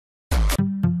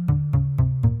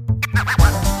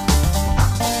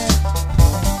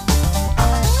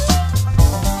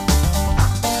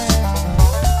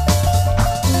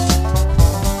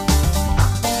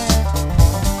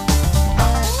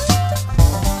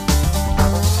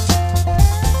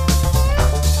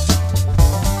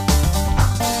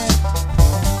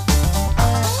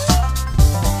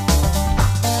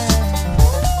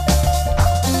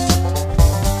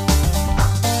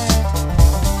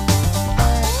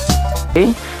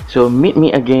Okay, so meet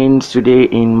me again today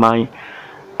in my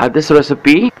other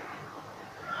recipe.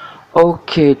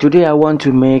 Okay, today I want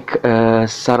to make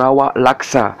Sarawak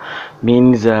Laksa.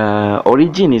 Means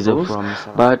origin is from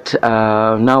Sarawak, but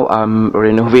now I'm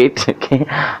renovate. Okay,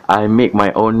 I make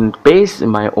my own paste,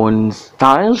 my own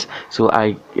styles. So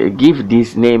I give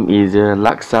this name is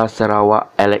Laksa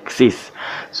Sarawak Alexiss,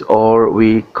 or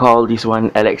we call this one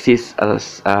Alexiss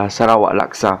Sarawak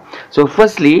Laksa. So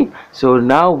firstly, so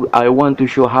now I want to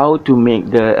show how to make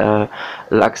the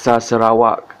Laksa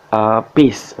Sarawak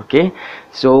paste. Okay,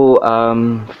 so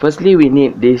firstly we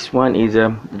need this one is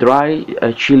a dry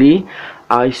chili.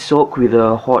 I soak with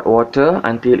hot water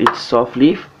until it's soft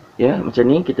leaf. Ya,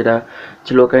 macam ni kita dah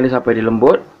celurkan dia sampai dia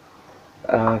lembut.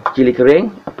 Chili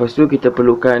kering. Lepas tu kita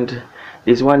perlukan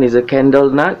this one is a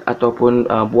candle nut ataupun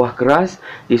buah keras.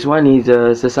 This one is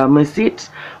sesame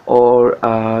seeds or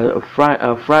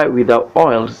fried without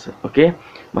oils. Okay,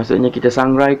 maksudnya kita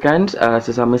sangraikan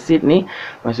sesame seed ni,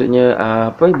 maksudnya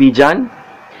bijan.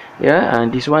 Yeah, and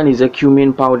this one is a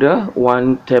cumin powder,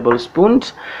 1 tablespoon,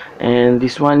 and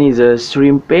this one is a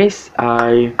shrimp paste.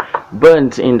 I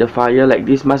burnt in the fire like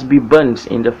this, must be burnt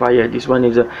in the fire. This one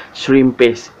is a shrimp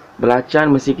paste. Belacan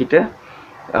mesti kita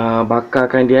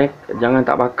bakarkan dia, jangan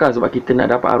tak bakar sebab kita nak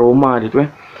dapat aroma dia tu.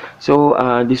 So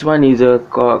this one is a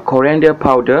coriander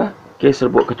powder, okay,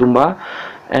 serbuk ketumbar,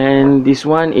 and this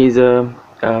one is a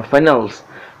fennels,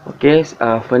 okay,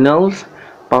 fennels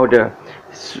powder.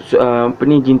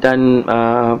 Ni jintan,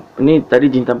 ni tadi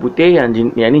jintan putih, yang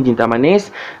ni jintan manis,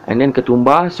 and then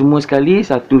ketumbar semua sekali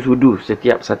satu sudu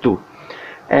setiap satu.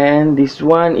 And this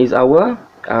one is our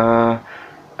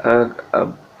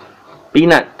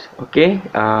peanut, okay,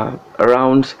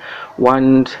 around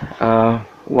one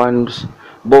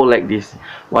bowl like this,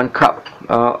 1 cup,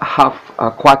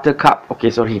 quarter cup, okay,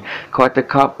 sorry, quarter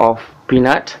cup of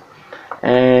peanut.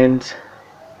 And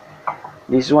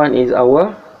this one is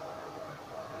our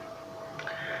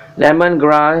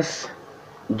lemongrass,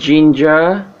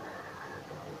 ginger,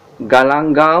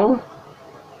 galangal,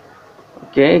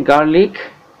 okay, garlic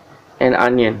and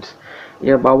onions.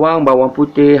 Ya, bawang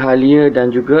putih, halia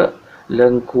dan juga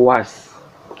lengkuas.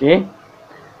 Okay.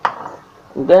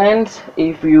 Then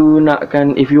if you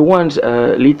want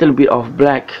a little bit of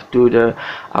black to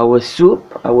our soup,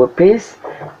 our paste,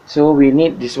 so we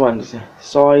need this one,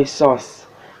 soy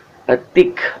sauce, a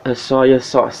thick soy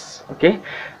sauce. Okay,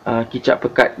 kicap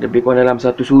pekat lebih kurang dalam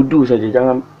satu sudu saja,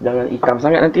 jangan hitam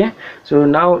sangat nanti. So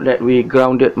now that we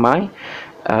grounded my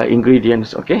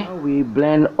ingredients, okay, we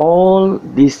blend all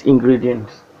these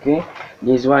ingredients. Okay,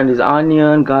 this one is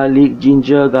onion, garlic,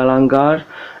 ginger, galangal,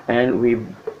 and we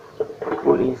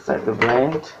put inside the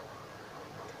blend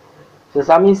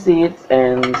sesame seeds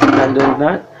and candle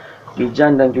nut,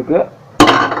 bijan dan juga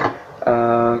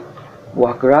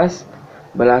buah keras,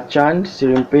 belacan,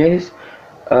 shrimp paste,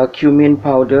 cumin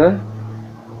powder,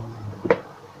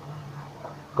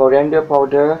 coriander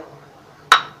powder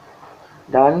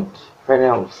dan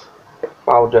fennels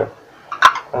powder,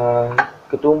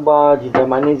 ketumbar, jintan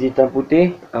manis, jintan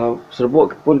putih,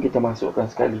 serbuk pun kita masukkan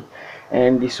sekali.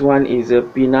 And this one is a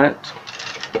peanut,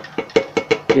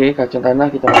 okay, kacang tanah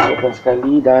kita masukkan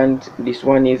sekali, dan this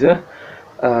one is a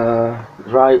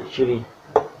dried chili.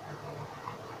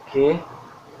 Okay,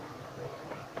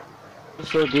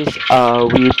 so this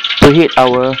we preheat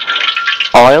our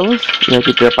oil, ya,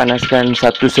 kita panaskan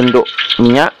 1 sendok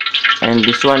minyak, and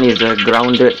this one is a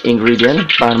grounded ingredient,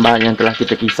 bahan-bahan yang telah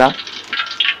kita kisar,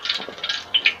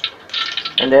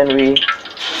 and then we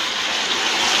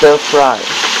stir fry.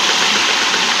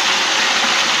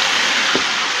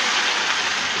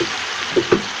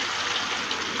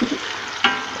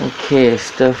 Okay,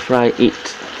 stir fry it.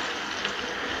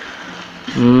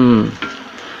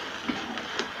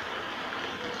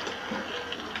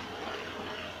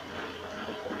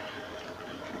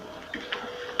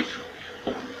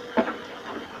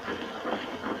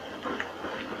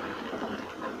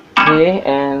 Okay,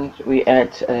 and we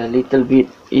add a little bit.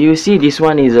 You see, this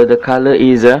one is the color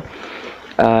is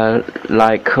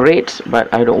like red,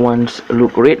 but I don't want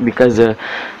look red because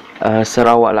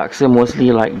Sarawak laksa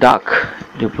mostly like dark.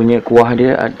 Dia punya kuah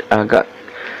dia agak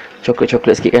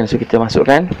coklat sikit kan, so kita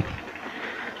masukkan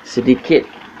sedikit,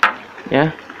 ya,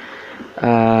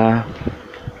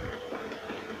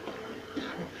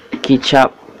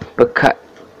 kicap pekat.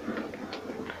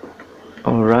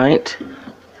 Alright,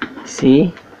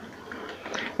 see,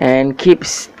 and keep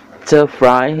stir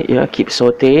fry, yeah, keep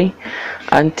saute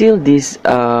until this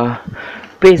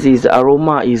paste is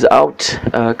aroma is out,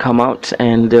 come out,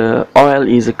 and the oil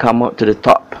is come out to the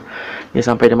top. Ya,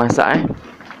 sampai dia masak.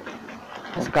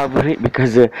 Just cover it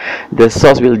because the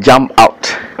sauce will jump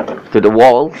out. to the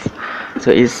walls,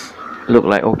 so it's look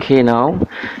like okay now.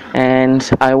 And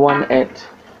I want to add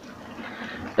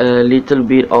a little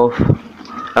bit of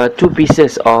 2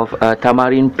 pieces of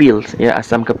tamarind peels, yeah,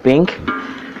 asam keping.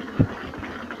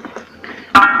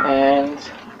 And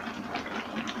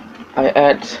I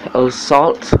add a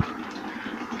salt.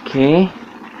 Okay,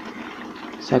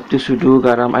 1 sudu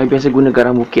garam. I biasa guna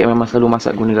garam bukit, memang selalu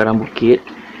masak guna garam bukit.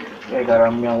 Okay,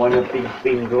 garam yang warna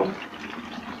pink tu.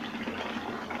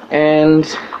 And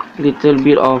little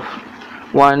bit of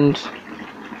 1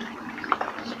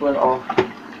 spoon of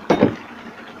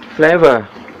flavor.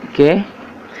 Okay,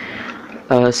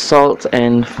 salt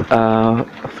and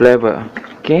flavor.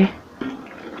 Okay,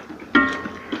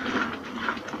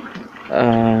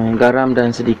 garam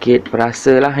dan sedikit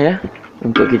perasa lah ya,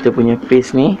 untuk kita punya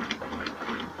paste ni.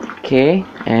 Okay,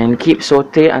 and keep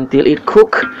saute until it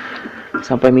cook,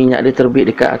 sampai minyak dia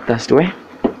terbit dekat atas tu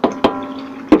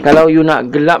Kalau you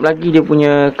nak gelap lagi dia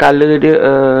punya color dia,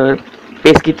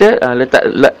 paste kita,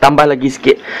 tambah lagi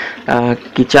sikit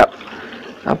kicap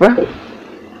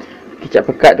kicap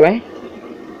pekat tu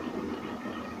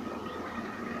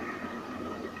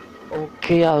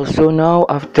Okay, also now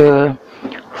after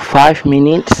 5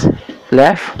 minutes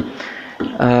left,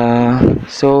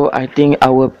 so I think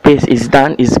our paste is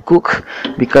done, is cooked,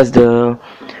 because the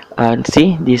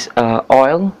see this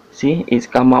oil, see it's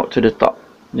come out to the top,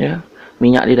 yeah,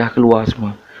 minyak dia dah keluar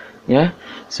semua, yeah.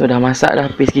 So dah masak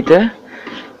dah paste kita,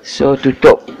 so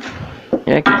tutup,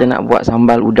 yeah. Kita nak buat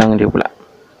sambal udang dia pula.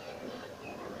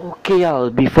 Okay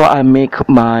y'all, before I make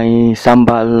my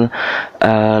sambal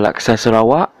laksa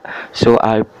Sarawak, so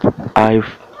I'm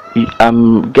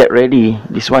get ready.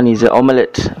 This one is a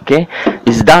omelette. Okay,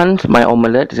 it's done. My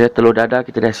omelette, telur dadah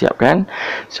kita dah siapkan.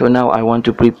 So now I want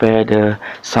to prepare the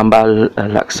sambal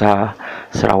laksa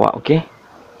Sarawak. Okay,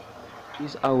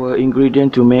 this is our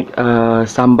ingredient to make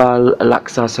sambal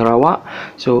laksa Sarawak.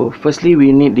 So firstly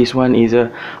we need, this one is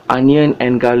onion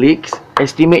and garlic.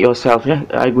 Estimate yourself, yeah.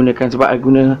 I gunakan, sebab I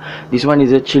guna, this one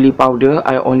is a chili powder.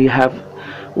 I only have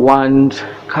 1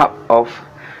 cup of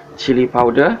chili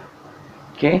powder.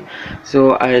 Okay,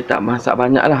 so I tak masak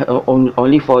banyak lah,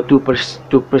 only for 2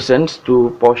 persons,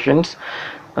 2 portions.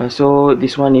 So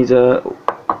this one is a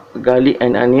garlic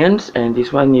and onions, and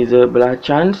this one is a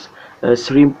belacans,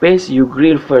 shrimp paste. You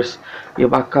grill first, you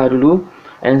bakar dulu,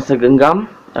 and segenggam,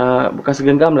 bukan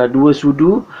segenggam lah, 2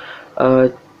 sudu,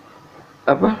 2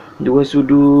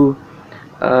 sudu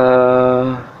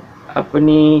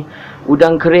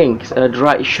udang kering,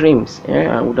 dried shrimps,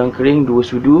 yeah, udang kering 2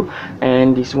 sudu.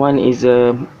 And this one is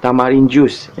tamarind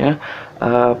juice, yeah,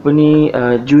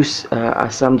 juice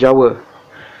asam jawa.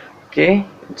 Okay,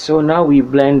 so now we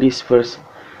blend this first,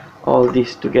 all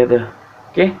this together.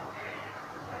 Okay,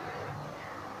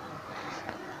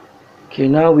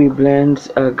 now we blend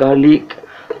garlic,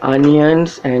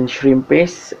 onions and shrimp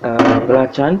paste,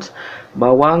 belacans,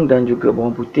 bawang dan juga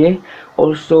bawang putih.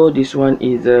 Also this one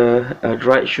is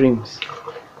dried shrimps.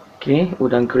 Okay,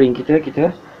 udang kering kita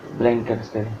blendkan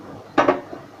sekali.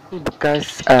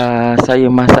 Bekas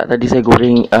saya masak tadi, saya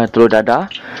goreng telur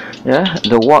dadah, yeah.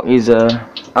 The wok is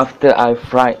after I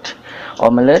fried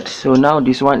omelette. So now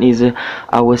this one is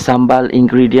our sambal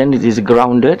ingredient. It is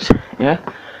grounded, yeah.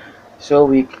 So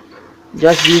we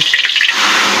just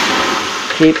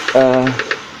keep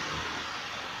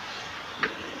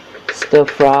stir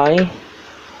fry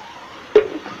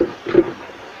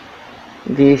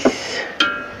this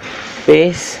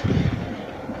paste.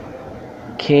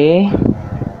 Okay,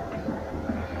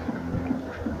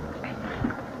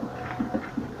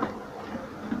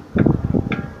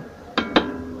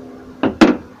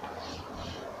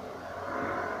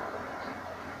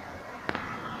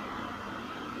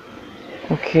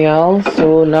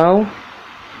 so now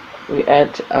we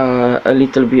add a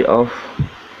little bit of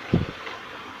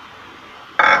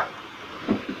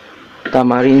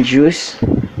tamarind juice,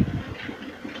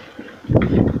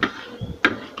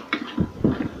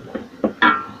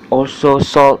 also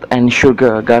salt and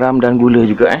sugar, garam dan gula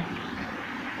juga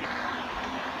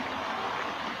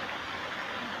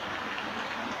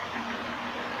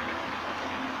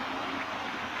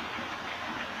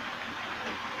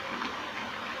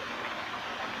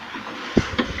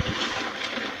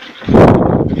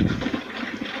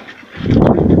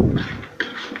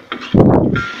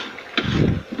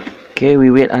Okay,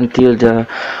 we wait until the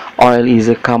oil is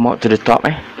come out to the top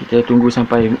Kita tunggu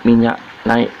sampai minyak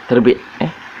naik terbit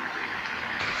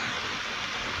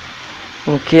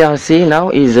Okay, I'll see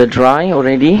now is dry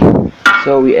already.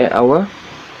 So we add our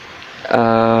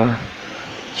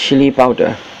chili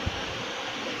powder.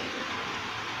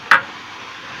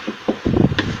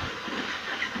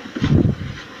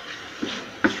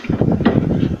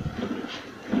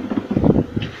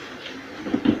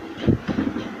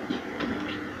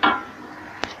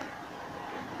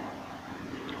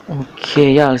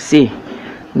 Okay, yeah, see.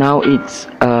 Now it's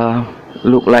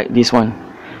look like this one.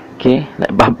 Okay,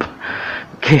 like bab.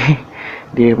 Okay,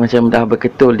 dia macam dah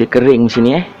berketul, dia kering macam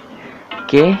ni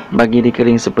Okay, bagi dia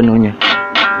kering sepenuhnya.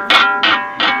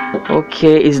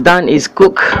 Okay, it's done, it's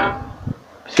cooked.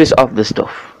 Switch off the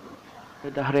stove.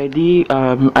 Dah ready.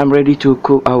 I'm ready to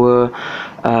cook our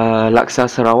laksa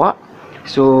Sarawak.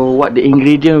 So what the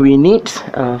ingredient we need?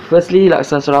 Firstly,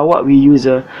 laksa Sarawak we use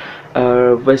a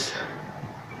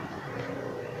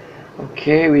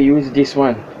okay, we use this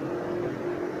one.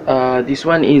 This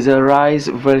one is a rice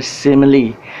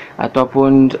vermicelli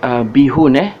ataupun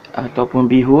bihun ataupun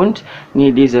bihun. Ni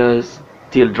this is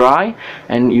still dry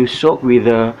and you soak with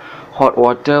hot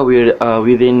water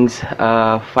within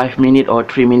 5 minutes or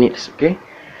 3 minutes. Okay,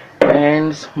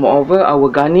 and moreover our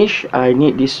garnish I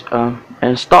need this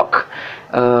and stock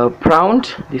prawn.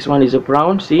 This one is a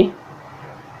prawn, see.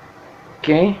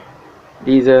 Okay,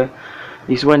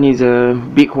 this one is a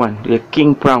big one, the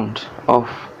king prawn of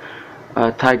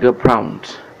tiger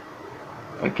prawns.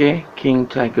 Okay, king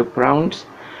tiger prawns.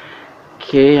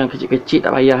 Okay, yang kecil-kecil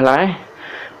tak payahlah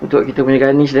untuk kita punya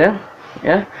garnish dia.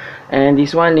 Yeah, and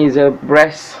this one is a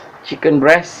chicken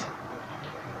breast.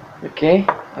 Okay,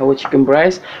 our chicken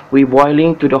breast we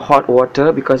boiling to the hot water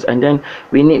because and then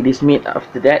we need this meat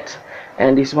after that.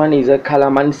 And this one is a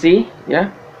calamansi,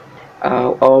 yeah,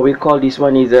 or we call this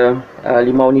one is a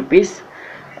limau nipis,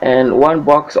 and 1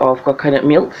 box of coconut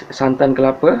milk, santan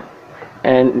kelapa.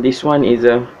 And this one is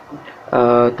a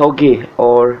toge,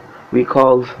 or we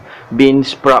call bean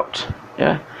sprout,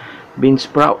 yeah, bean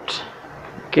sprout.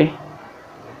 Okay,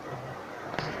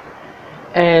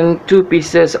 and 2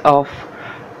 pieces of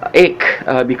egg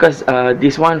because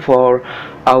this one for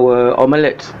our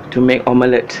omelette, to make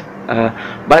omelette.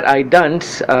 But I don't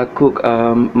cook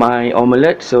my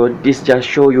omelette, so this just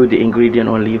show you the ingredient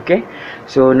only. Okay,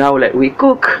 so now let we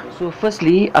cook. So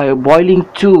firstly I boiling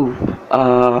 2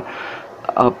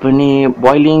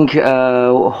 boiling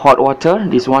hot water.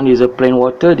 This one is a plain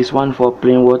water, this one for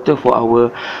plain water for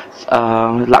our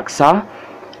laksa,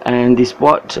 and this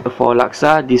pot for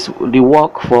laksa, the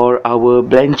wok for our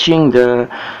blanching the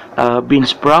bean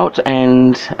sprout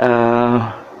and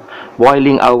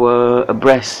boiling our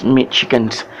breast meat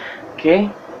chickens. Okay,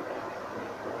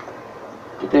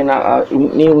 kita nak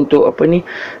ni untuk apa ni,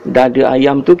 dada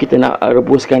ayam tu kita nak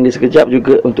rebuskan dia sekejap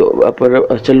juga untuk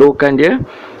apa, celurkan dia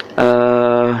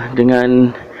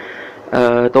dengan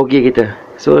toge kita.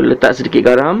 So letak sedikit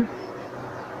garam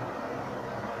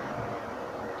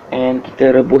and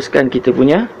kita rebuskan kita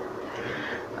punya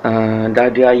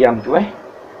dada ayam tu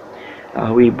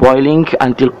we boiling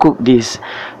until cook this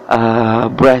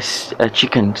breast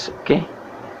chickens. Okay,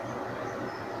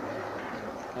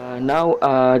 now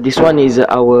this one is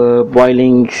our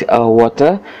boiling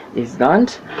water is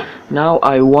done. Now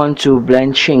I want to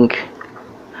blanching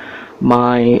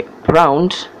my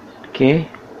prawns. Okay,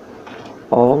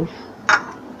 all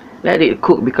let it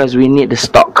cook because we need the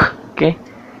stock. Okay,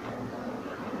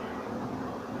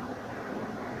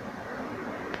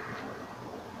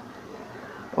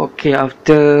 okay,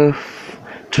 after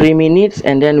 3 minutes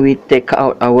and then we take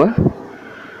out our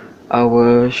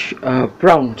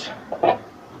prawns.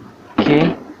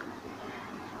 Okay,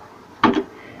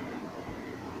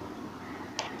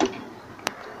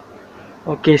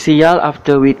 okay, see y'all,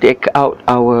 after we take out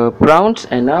our prawns,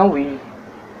 and now we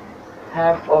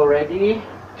have already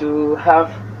to have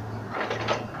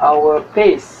our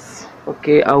paste.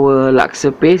 Okay, our laksa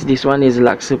paste, this one is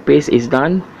laksa paste is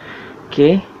done.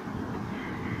 Okay,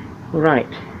 right,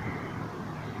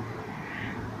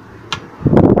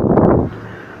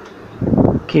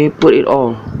 okay, put it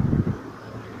all.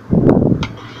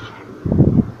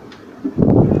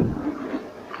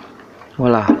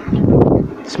 Voila,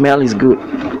 smell is good.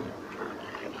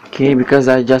 Okay, because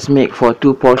I just make for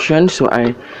 2 portions, so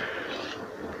I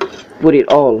put it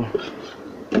all.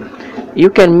 You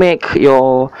can make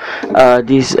your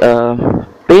this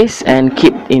paste and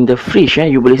keep in the fridge.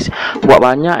 You boleh buat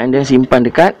banyak and then simpan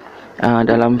dekat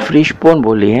dalam fridge pun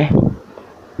boleh.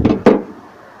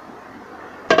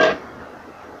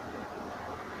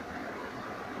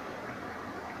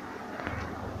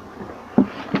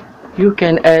 You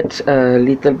can add a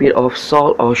little bit of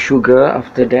salt or sugar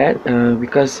after that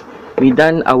because we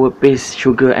done our paste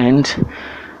sugar and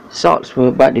salt,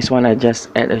 but this one I just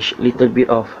add a little bit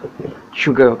of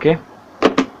sugar. Okay,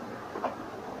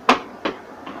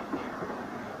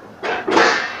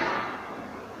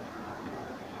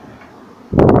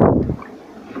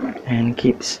 and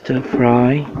keep stir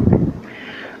fry.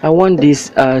 I want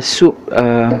this soup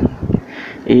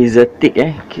is a thick.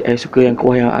 I suka yang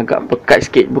kuah yang agak pekat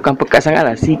sikit, bukan pekat sangat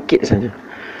lah, sikit saja.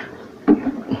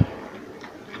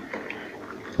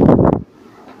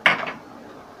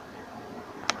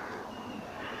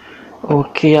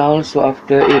 Okay, also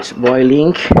after it's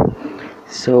boiling,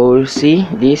 so see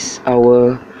this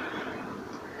our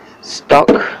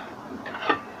stock,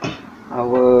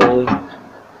 our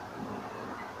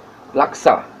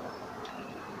laksa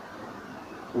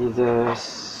is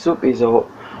soup is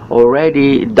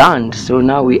already done. So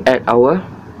now we add our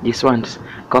this one's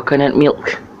coconut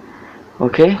milk.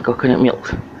 Okay, coconut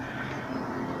milk.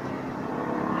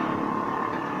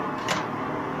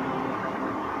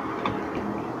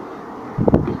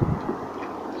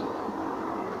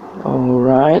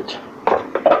 Alright,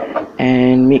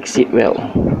 and mix it well.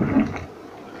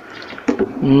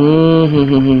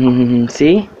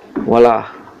 See, voila.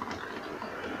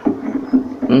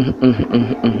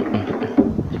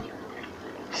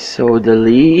 So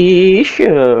delicious.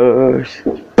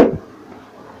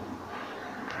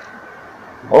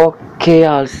 Okay,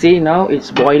 I'll see now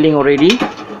it's boiling already.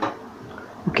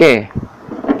 Okay,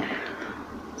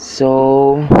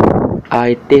 so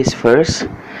I taste first.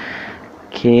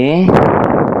 Okay.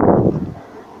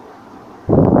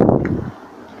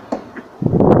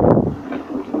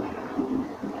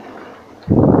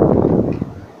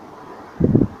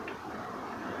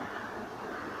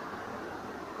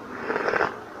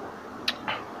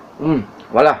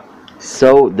 Voila,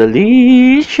 so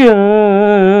delicious.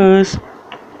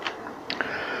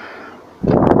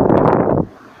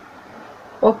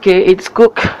 Okay, it's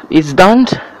cooked, it's done.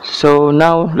 So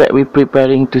now let me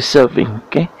preparing to serving.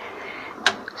 Okay,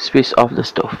 switch off the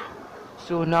stove.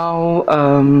 So now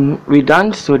we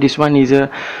done. So this one is a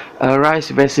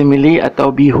rice vermicelli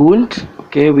atau bihun.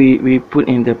 Okay, we put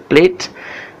in the plate,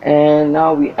 and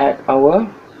now we add our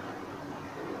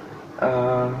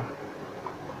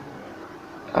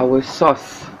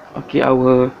sauce. Okay,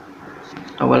 our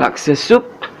laksa soup.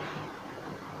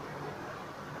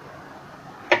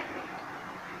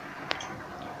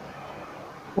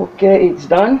 Okay, it's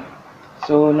done.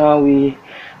 So now we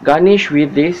garnish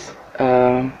with this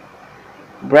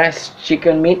breast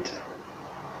chicken meat.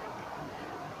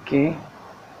 Okay,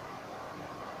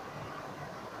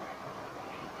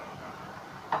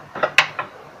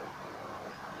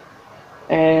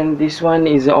 and this one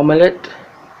is the omelette.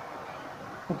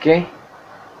 Okay,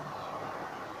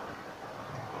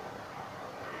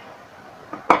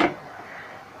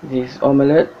 this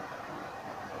omelette.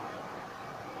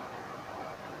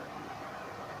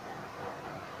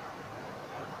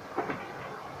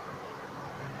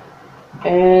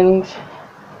 And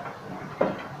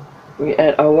we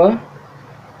add our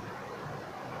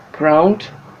ground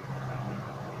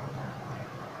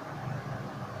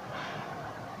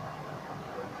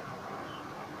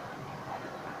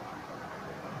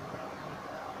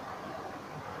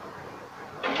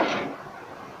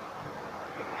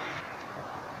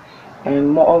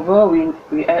and moreover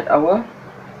we add our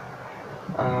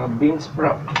bean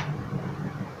sprout.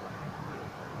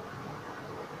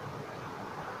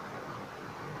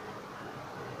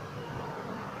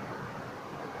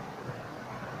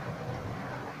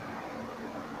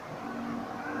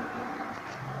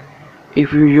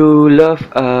 If you love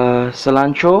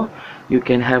cilantro, you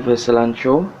can have a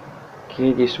cilantro.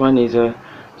 Okay, this one is a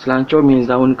cilantro, means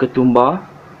daun ketumbar.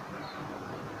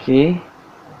 Okay,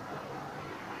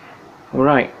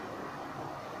 alright,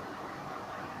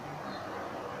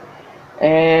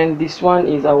 and this one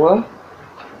is our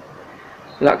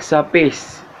laksa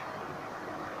paste.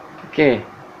 Okay,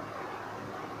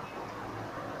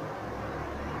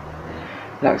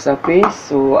 laksa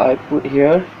paste, so I put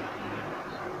here.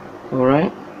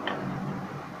 Alright,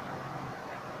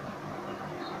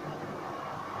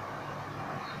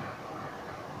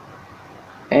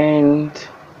 and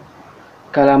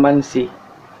calamansi.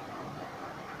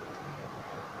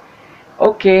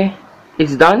 Okay,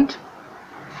 it's done.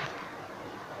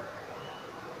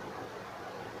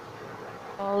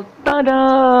 Oh, tada!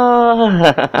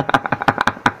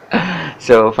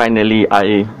 So finally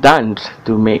I done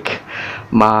to make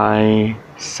my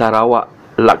Sarawak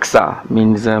laksa,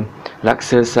 means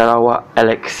Laksa Sarawak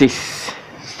Alexiswandy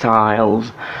styles.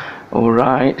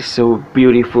 Alright, so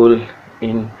beautiful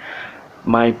in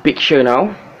my picture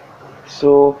now.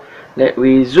 So let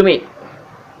we zoom it.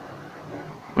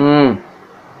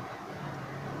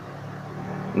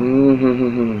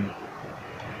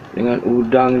 Dengan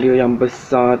udang dia yang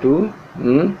besar tu,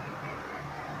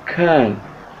 kan?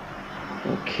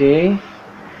 Okay,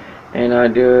 and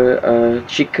ada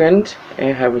chicken. I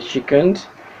have a chicken,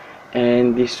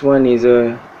 and this one is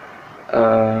a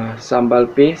sambal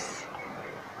paste.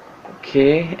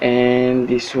 Okay, and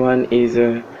this one is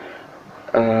a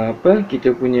apa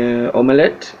kita punya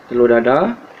omelette, telur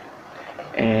dadah,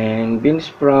 and bean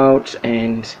sprout,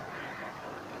 and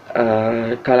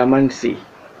calamansi.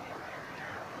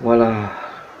 Voila.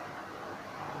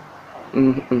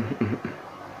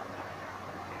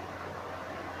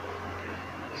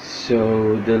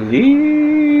 So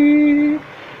delicious.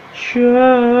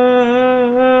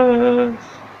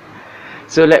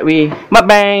 So let we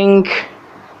mukbang.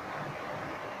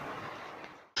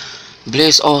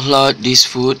 Bless, O Lord, this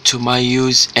food to my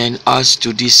use and us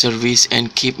to this service,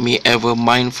 and keep me ever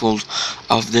mindful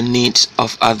of the needs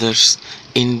of others.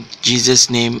 In Jesus'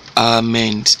 name,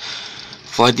 Amen.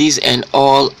 For this and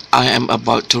all I am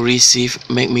about to receive,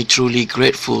 make me truly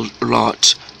grateful, Lord.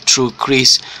 Through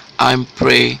Christ, I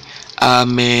pray.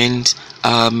 Amen.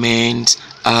 Amen.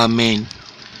 Amen.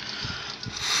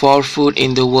 For food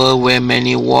in the world where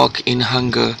many walk in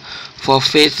hunger, for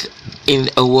faith in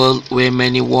a world where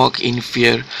many walk in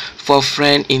fear, for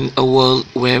friend in a world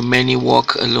where many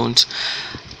walk alone,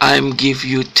 I give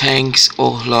you thanks,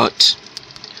 O Lord.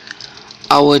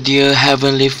 Our dear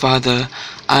Heavenly Father,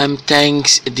 I am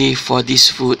thanks Thee for this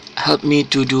food. Help me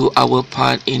to do our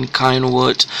part in kind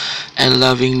words and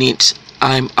loving needs.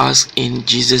 I am asked in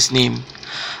Jesus' name.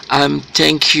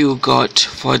 Thank you, God,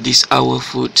 for this our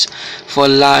food, for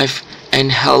life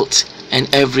and health and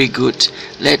every good.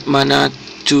 Let manna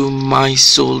to my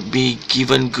soul be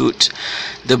given good,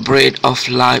 the bread of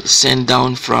life sent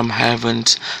down from heaven.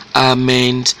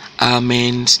 Amen.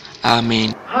 Amen.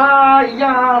 Amen. Hi,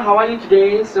 yeah, how are you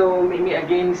today? So meet me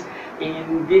again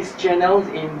in this channel,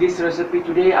 in this recipe.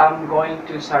 Today I'm going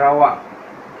to Sarawak,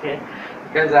 okay?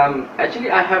 Because actually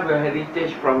I have a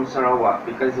heritage from Sarawak,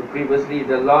 because previously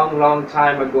the long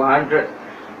time ago,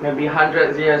 maybe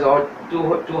 100 years or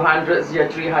 200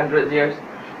 years, 300 years,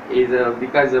 is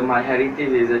because my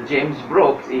heritage is James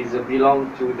Brooks is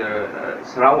belong to the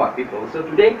Sarawak people. So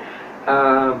today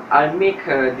I make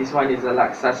this one is a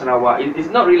Laksa Sarawak. It's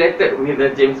not related with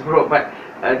James Brooks, but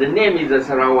the name is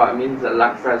Sarawak, means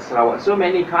Laksa Sarawak. So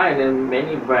many kind and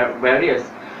many various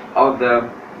of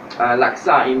the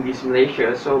laksa in this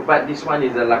Malaysia. So but this one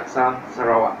is a Laksa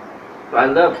Sarawak. So I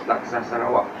love Laksa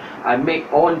Sarawak. I make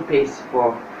own paste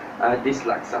for this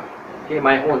laksa. Okay,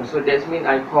 my own. So that means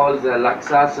I call the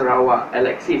Laksa Sarawak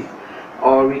Alexiss,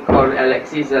 or we call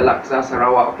Alexiss Laksa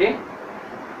Sarawak. Okay.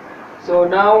 So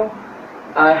now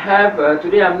I have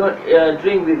today I'm not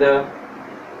drink with the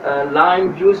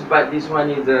lime juice, but this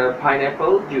one is the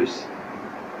pineapple juice.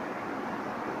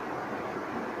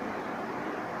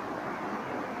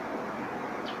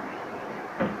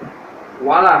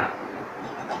 Voila.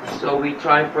 So we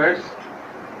try first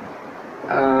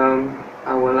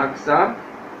our laksa.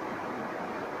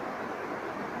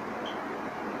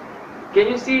 Can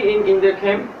you see in the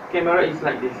camera? It's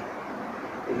like this.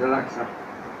 It's a laksa.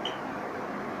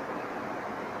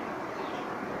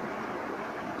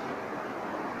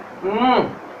 Ooh.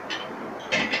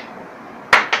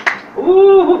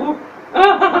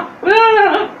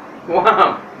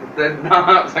 Wow,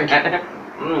 sedap sangat.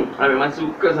 Memang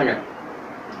suka sangat.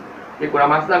 Okay,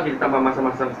 kurang masam, kita tambah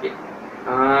masam-masam sikit.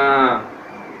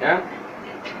 Ya.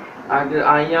 Ada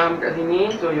ayam kat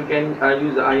sini, so you can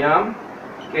use the ayam.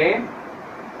 Okay.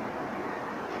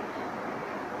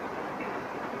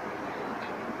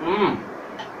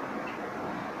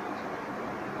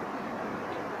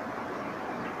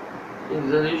 It's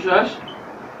delicious.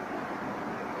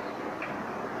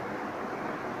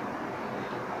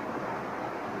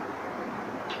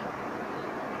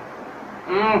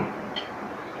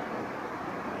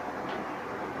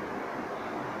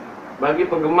 Bagi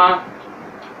penggemar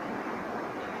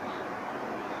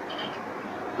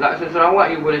laksa Sarawak,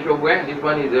 you boleh cuba. This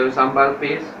one is the sambal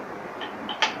paste.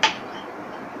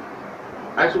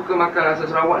 I suka makan laksa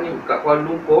Sarawak ni kat Kuala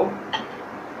Lumpur,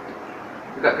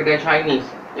 dekat kedai Chinese.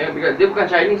 Ya, dia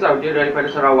bukan Chinese tau, dia daripada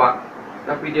Sarawak,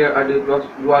 tapi dia ada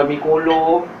jual mi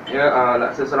kolo, ya,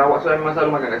 laksa Sarawak. So I memang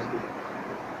selalu makan kat situ.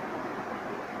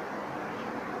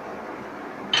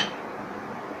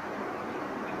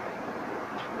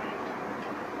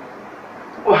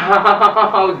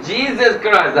 Wow, Jesus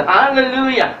Christ,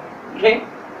 hallelujah. Okay,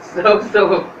 so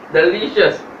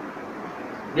delicious.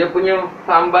 Dia punya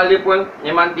sambal dia pun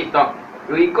memang TikTok.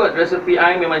 You ikut resepi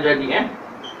I memang jadi.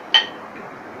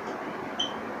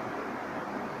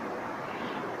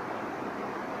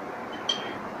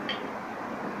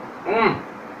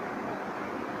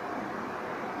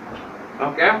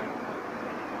 Okay,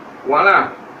 voila.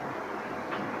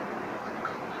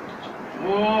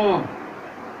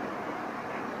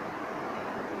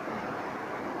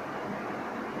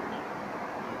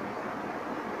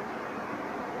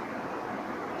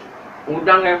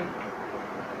 Udang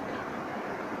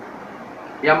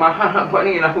yang mahal nak buat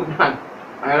ni ialah udang.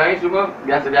 Yang lain semua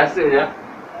biasa-biasa je.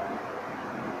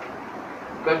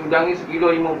 Kan udang ni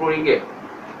sekilo RM50.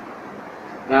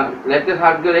 Lettuce,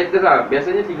 harga lettuce lah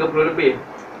biasanya 30 lebih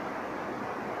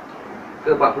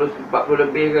ke 40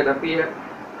 lebih ke. Tapi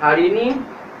hari ni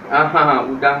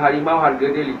udang harimau harga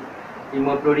dia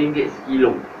RM50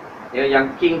 sekilo. Ya,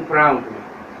 yang king crown tu.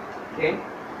 Okey.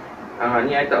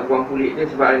 Ni I tak buang kulit dia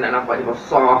sebab I nak nampak dia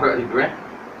besar kat situ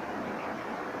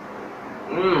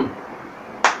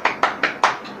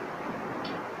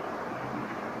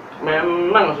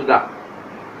Memang sedap.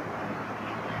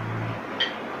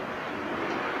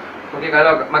 Okey,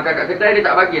 kalau makan kat kedai dia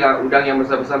tak bagilah udang yang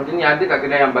besar-besar macam ni. Ada kat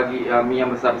kedai yang bagi mi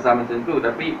yang besar-besar macam tu.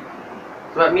 Tapi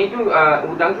sebab mi tu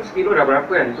udang tu sekilo dah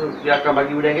berapa kan. So dia akan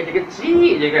bagi udang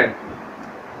kecil-kecil je kan.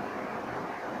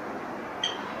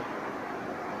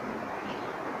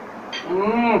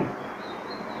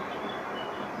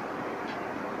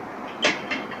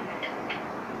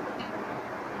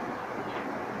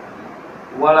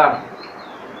 Voila.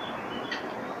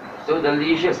 So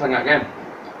delicious sangat kan.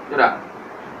 Betul tak?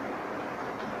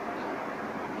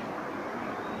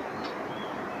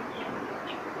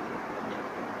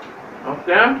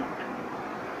 Okay.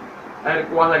 Air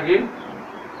kuah lagi.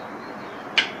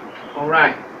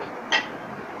 Alright.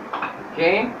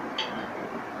 Okay.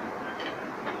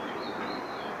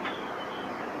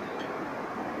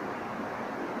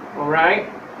 Alright.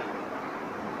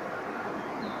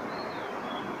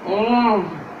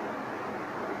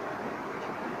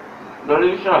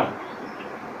 Delicious.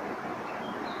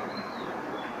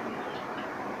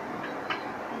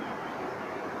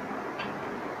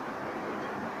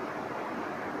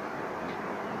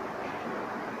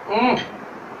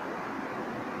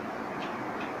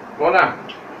 Bona.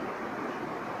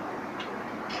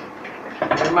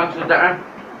 Memang sedap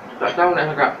tak tahu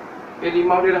nak cakap.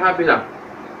 Limau dia dah habis dah.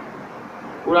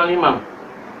 Kurang limau.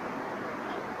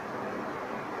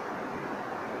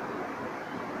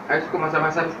 I suka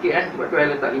masam-masam sikit sebab tu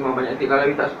I letak limau banyak sikit. Kalau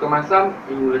you tak suka masam,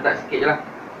 you letak sikit je lah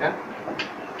ya.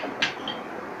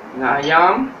 Dengan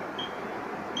ayam.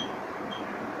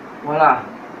 Voila.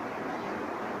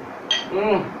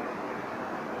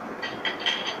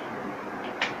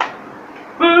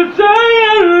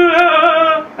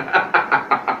 Percayalah.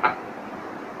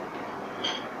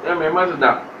 Ya, memang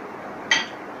sedap.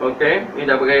 Okey, ni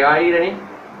dah berair air dah ni.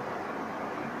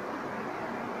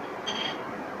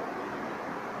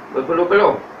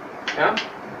 Berpeluh-peluh ya.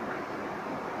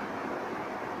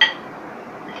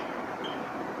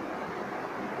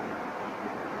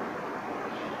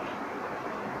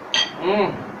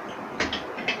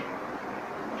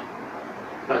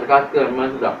 Tak ada kata,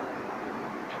 memang sedap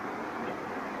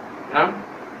ya.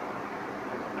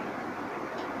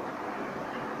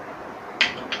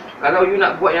 Kalau you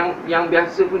nak buat yang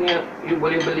biasa punya, you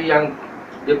boleh beli yang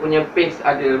dia punya paste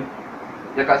ada.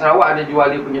 Dekat Sarawak ada jual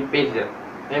dia punya paste dia.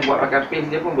 Buat pakai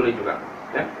paste dia pun boleh juga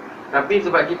ya. Tapi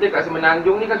sebab kita kat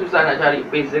Semenanjung ni kan susah nak cari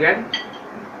paste dia kan.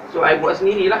 So I buat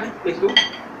sendirilah paste tu.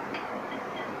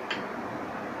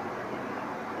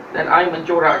 Dan I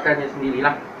mencorakkannya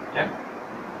sendirilah ya.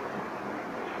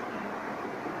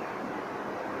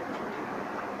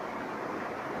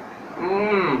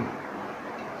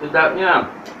 Sedapnya.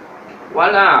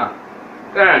 Voila.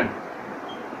 Kan?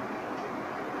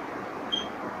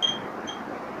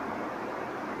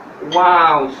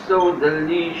 Wow, so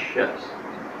delicious.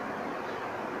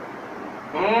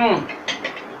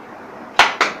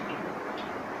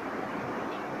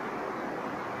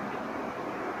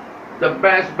 The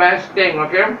best thing,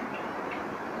 okay?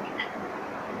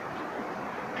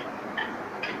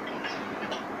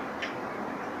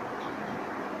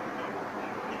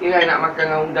 Okay, I nak makan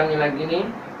dengan udang ni lagi ni.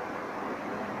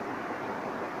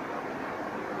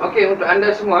 Okay, untuk anda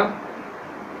semua,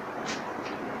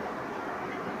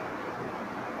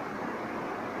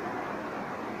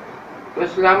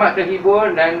 selamat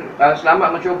terhibur dan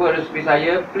selamat mencuba resepi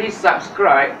saya. Please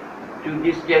subscribe to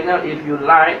this channel if you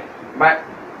like, but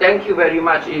thank you very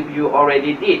much if you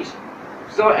already did.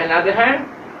 So another hand,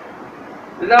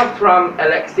 love from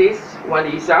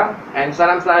Alexiswandy and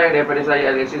salam sayang daripada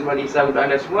saya Alexiswandy untuk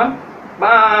anda semua.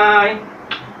 Bye.